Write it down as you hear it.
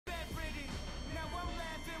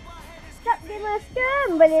Gamers,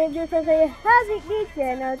 kembali bersama saya Haziq di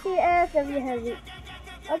channel TSW Haziq.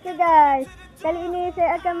 Oke guys, kali ini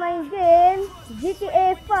saya akan main game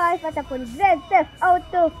GTA 5 ataupun Grand Theft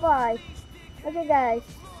Auto 5. Oke guys,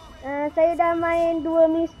 saya dah main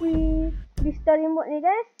 2 misi di story mode ni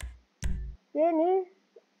guys. Oke ni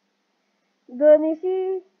 3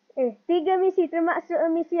 misi termasuk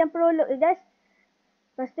misi yang prolog ni guys.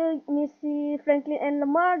 Lepas tu misi Franklin and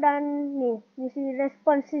Lamar dan ni misi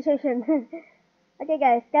response session. Okay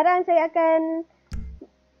guys, sekarang saya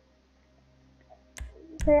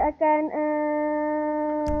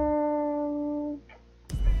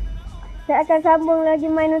akan sambung lagi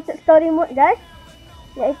main untuk story mode guys.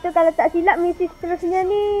 Iaitu kalau tak silap misi seterusnya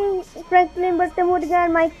ni Franklin bertemu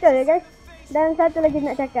dengan Micheal guys. Dan satu lagi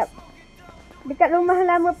nak cakap, dekat rumah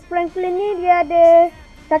lama Franklin ni dia ada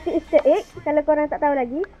satu easter egg kalau korang tak tahu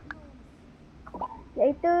lagi.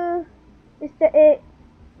 Iaitu easter egg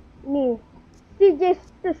ni, CJ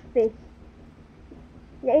Toothpaste.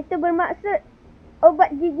 Iaitu bermaksud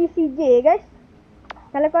obat gigi CJ guys.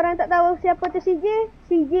 Kalau korang tak tahu siapa tu CJ,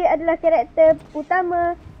 CJ adalah karakter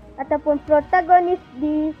utama ataupun protagonis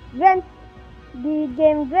di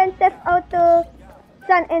game Grand Theft Auto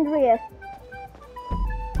San Andreas.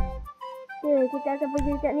 Okay, kita akan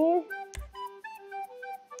pergi dekat ni.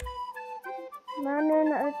 Mana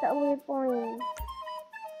nak letak waypoint?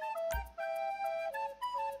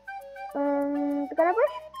 Tekan apa?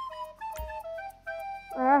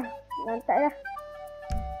 Lantak lah.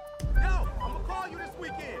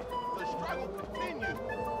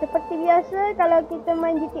 Seperti biasa, kalau kita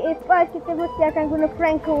main GTA 5, kita mesti akan guna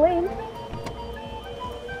Franklin.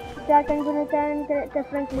 Kita akan gunakan karakter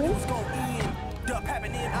Franklin.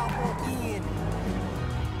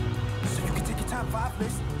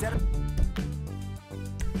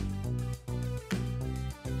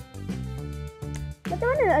 Macam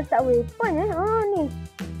mana nak letak weapon Oh ni.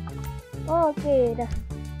 Okey dah.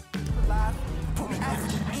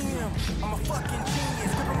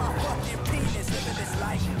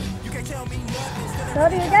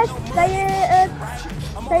 Sorry guys, saya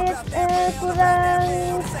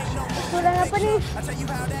kurang apa ni?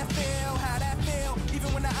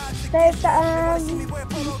 Saya tak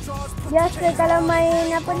biasa kalau main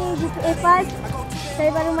apa ni GTA 5. Saya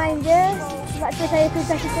baru main je. Sebab tu saya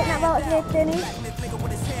susah sikit nak bawa kereta ni.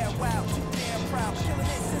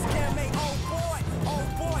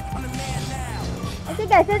 Okay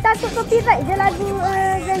guys, saya takut copyright je lagu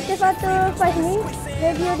Grand Theft Auto 5 ni,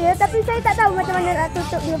 radio dia. Tapi saya tak tahu macam mana nak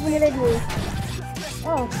tutup dia punya radio.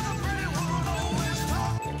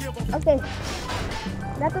 Okay,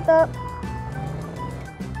 dah tutup.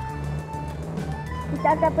 Kita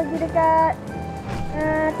akan pergi dekat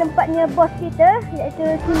tempatnya bos kita, iaitu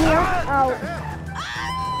sini ya.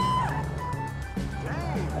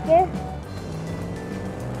 Okay.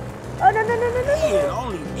 Oh no.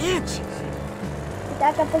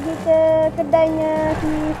 Kita akan pergi ke kedainya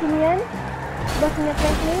sinian, bosnya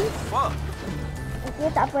Franklin. Okay,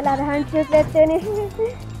 tak apalah, dah hancur kereta ni.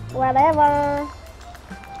 Whatever.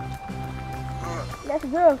 Let's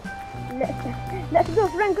go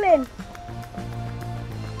Franklin.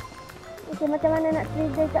 Okay, macam mana nak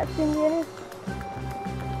trigger kat scene dia ni?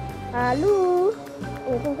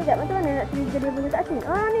 Tunggu sekejap, macam mana nak trigger dia punya kat scene?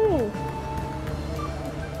 Ni.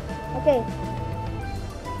 Okay.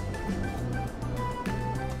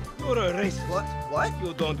 You're a racist. What?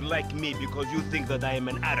 You don't like me because you think that I am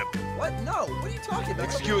an Arab. What? No. What are you talking about?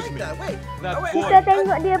 Excuse me. Wait. That boy. Kita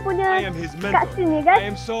tengok dia punya I am his mentor. kat scene ni guys. I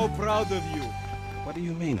am so proud of you. What do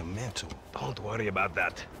you mean, a mentor? Don't worry about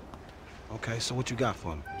that. Okay, so what you got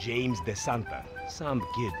for me? James DeSanta, some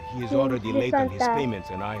kid. He is James already late on his DeSanta. payments,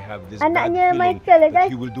 and I have this Anaknya bad feeling Micheal, that guys.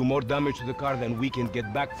 he will do more damage to the car than we can get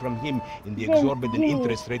back from him in the James, exorbitant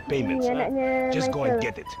interest rate payments. anaknya Just go and Micheal.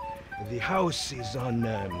 get it. The house is on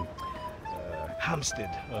Hampstead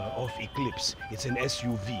off Eclipse. It's an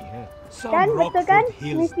SUV. Some Kan betul kan? Rockford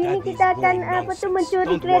Hills Misi ni that is kita akan going mencuri nonsense.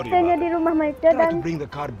 Don't worry keretanya about di it. rumah Micheal Try dan to bring the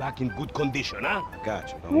car back in good condition, huh?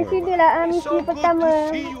 Gotcha. Don't misi worry ni about it. lah misi So good pertama. to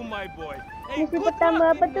see you, my boy. Hey, Misi good pertama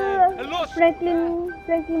luck apa in, tu? Hello, Franklin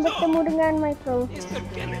bertemu dengan Micheal. Mr.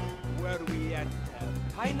 Kenneth, where are we at?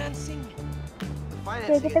 Financing?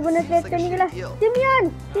 Okay, kita guna kereta ni lah. Simeon,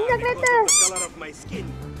 tinggal kereta. Because of the color of my skin,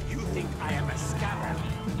 you think I am a scammer.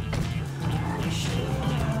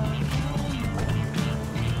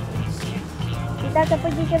 Kita akan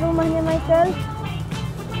pergi ke rumahnya Micheal.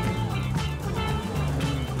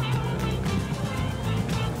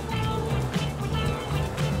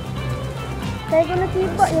 Saya guna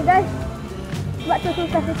keyboard je guys, sebab tu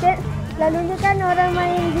susah sikit. Selalunya kan orang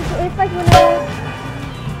main GTA 5 guna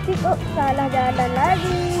stick. Salah jalan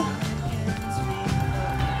lagi.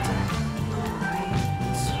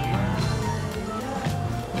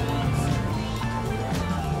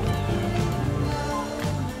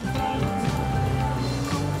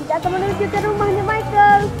 akan menuju ke rumahnya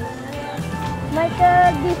Micheal.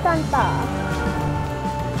 Micheal di Santa.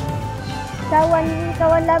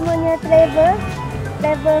 Kawan lamanya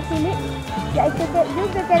Trevor Philip, iaitu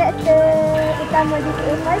juga karakter utama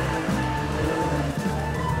GTA V.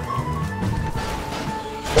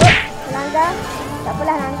 Langgar. Tak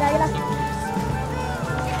apalah, langgar je lah.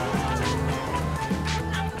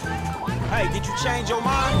 Hey, did you change your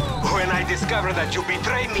mind? When I discover that you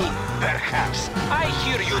betray me, perhaps. I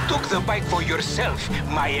hear you took the bike for yourself,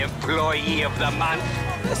 my employee of the month.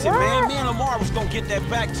 Listen, man, me and Lamar was gonna get that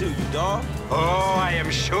back to you, dawg. Oh, I am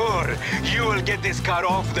sure. You will get this car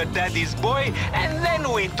off the daddy's boy, and then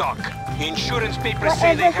we talk. Insurance papers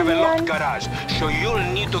say they have a locked garage, so you'll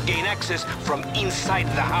need to gain access from inside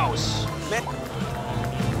the house. Man,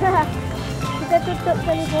 Kita tutup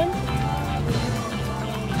telefon.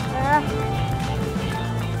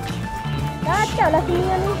 Kacau lah sini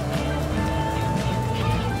ni.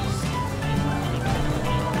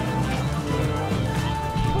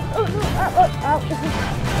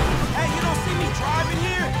 hey, you don't see me driving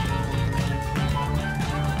here?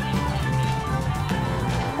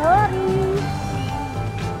 Sorry.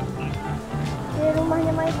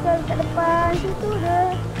 Rumahnya Micheal kat depan situ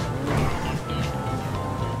dah.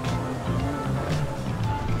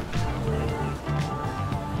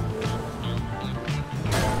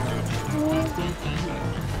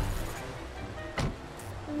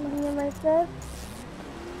 Rumahnya Micheal.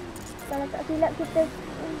 Kalau tak silap kita.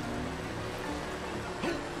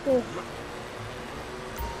 Okey.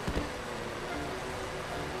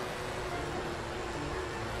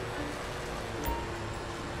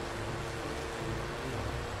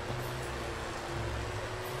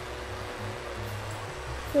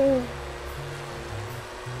 Okay.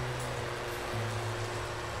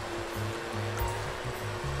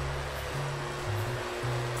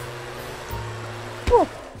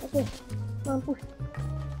 Okay. Mampus.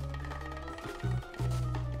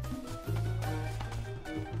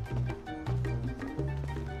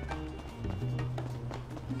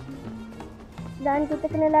 Dan kita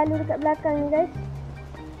kena lalu dekat belakang ni, guys.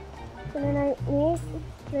 Kena naik ni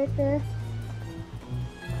kereta.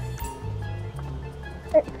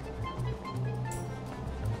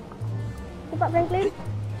 Cepat, Franklin.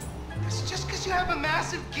 It's just because you have a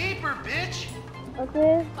massive gaper, bitch.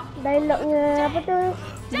 Okay, dialognya apa tu?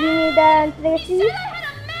 Jimmy dan Tracy. Said I had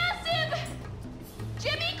a massive.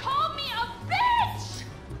 Jimmy called me a bitch.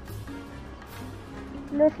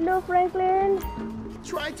 Slow, Franklin.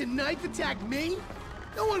 Tried to knife attack me?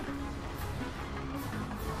 No one.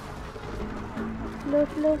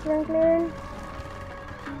 Slow, Franklin.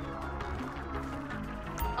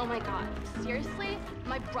 Oh my god, seriously?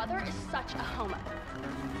 My brother is such a homo.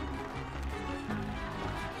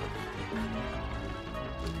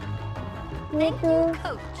 Thank you,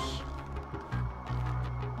 coach.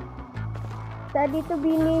 Tadi tu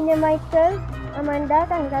bininya Micheal, Amanda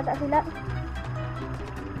kan, kalau tak silap.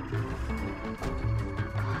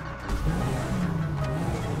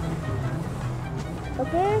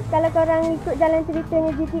 Okey, kalau korang ikut jalan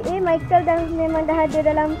ceritanya GTA, Micheal memang dah ada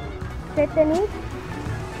dalam kereta ni.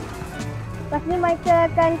 Lepas ni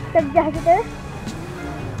Micheal akan terjah kita.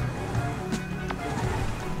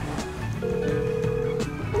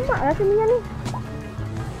 Lemak lah sini ni.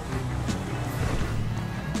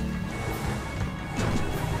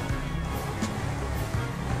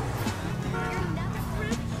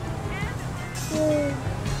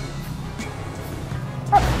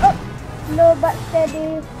 Slow but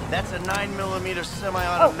steady. That's a 9mm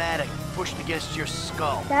semi-automatic pushed against your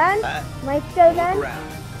skull. Dan Micheal kan. Look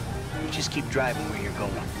around. You just keep driving where you're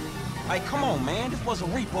going. Hey, come on, man. This was a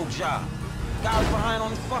repo job. Guy was behind on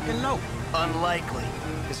his fucking note. Unlikely,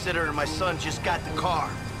 considering my son just got the car.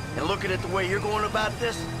 And looking at the way you're going about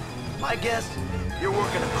this, my guess, you're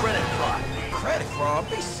working a credit fraud. Credit fraud?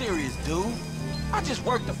 Be serious, dude. I just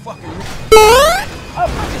worked the fucking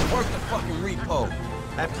repo.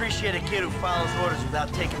 I appreciate a kid who follows orders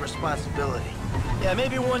without taking responsibility. Yeah,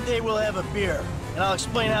 maybe one day we'll have a beer, and I'll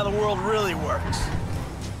explain how the world really works.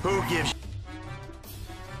 Who gives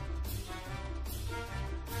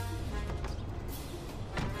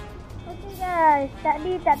Okay guys,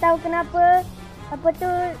 tadi tak tahu kenapa apa tu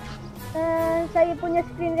saya punya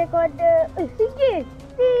screen recorder. CJ.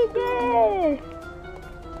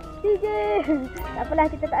 Tak apalah,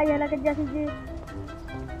 kita tak payahlah kejar CJ.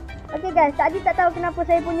 Okay guys, tadi tak tahu kenapa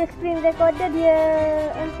saya punya screen recorder dia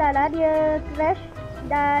entahlah dia crash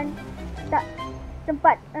dan tak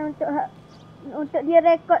sempat untuk dia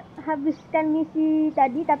record habiskan misi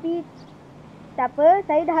tadi, tapi tak apa,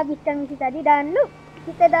 saya dah habiskan misi tadi dan look,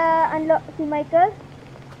 kita dah unlock si Micheal.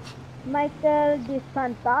 Micheal di GTA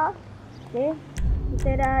V. Okay.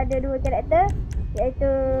 Kita dah ada 2 karakter,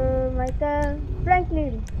 iaitu Micheal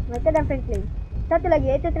dan Franklin. Satu lagi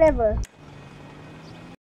iaitu Trevor.